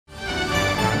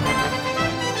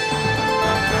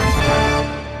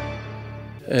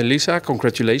Lisa,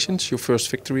 congratulations, your first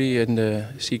victory in the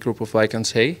C group of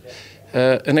C.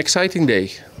 An exciting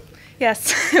day.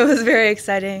 Yes, it was very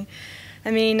exciting.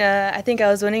 I mean, I think I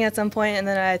was winning at some point, and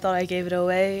then I thought I gave it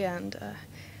away, and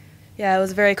yeah, it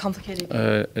was very complicated.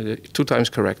 2 times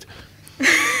correct.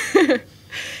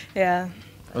 Yeah.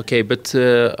 Okay, but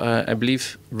I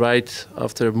believe right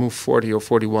after move 40 or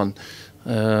 41,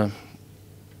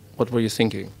 what were you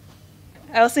thinking?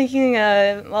 I was thinking,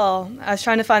 well, I was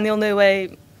trying to find the only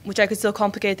way which I could still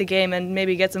complicate the game and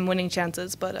maybe get some winning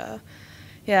chances, but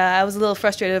yeah, I was a little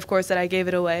frustrated, of course, that I gave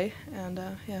it away, and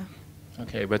yeah.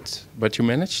 Okay, but you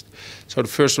managed. So the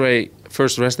first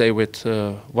rest day with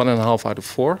 1.5 out of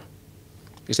 4.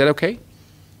 Is that okay?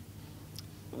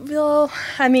 Well,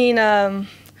 I mean,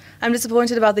 I'm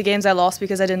disappointed about the games I lost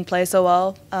because I didn't play so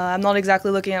well. I'm not exactly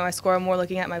looking at my score, I'm more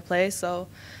looking at my play. So,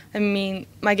 I mean,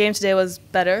 my game today was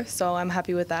better, so I'm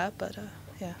happy with that, but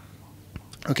yeah.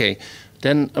 Okay,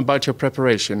 then about your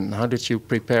preparation, how did you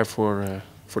prepare for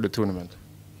the tournament?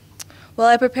 Well,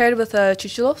 I prepared with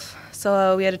Chuchulov,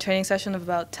 so we had a training session of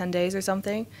about 10 days or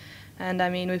something. And I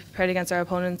mean, we prepared against our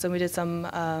opponents and we did some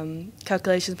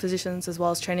calculation positions as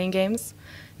well as training games.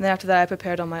 And then after that, I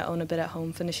prepared on my own a bit at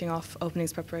home, finishing off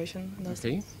openings preparation. And those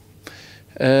okay.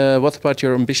 What about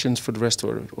your ambitions for the rest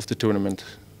of the tournament?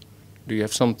 Do you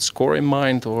have some score in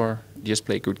mind or just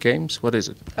play good games? What is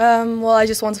it? Well, I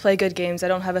just want to play good games. I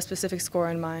don't have a specific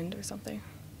score in mind or something.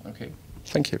 Okay,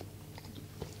 thank you.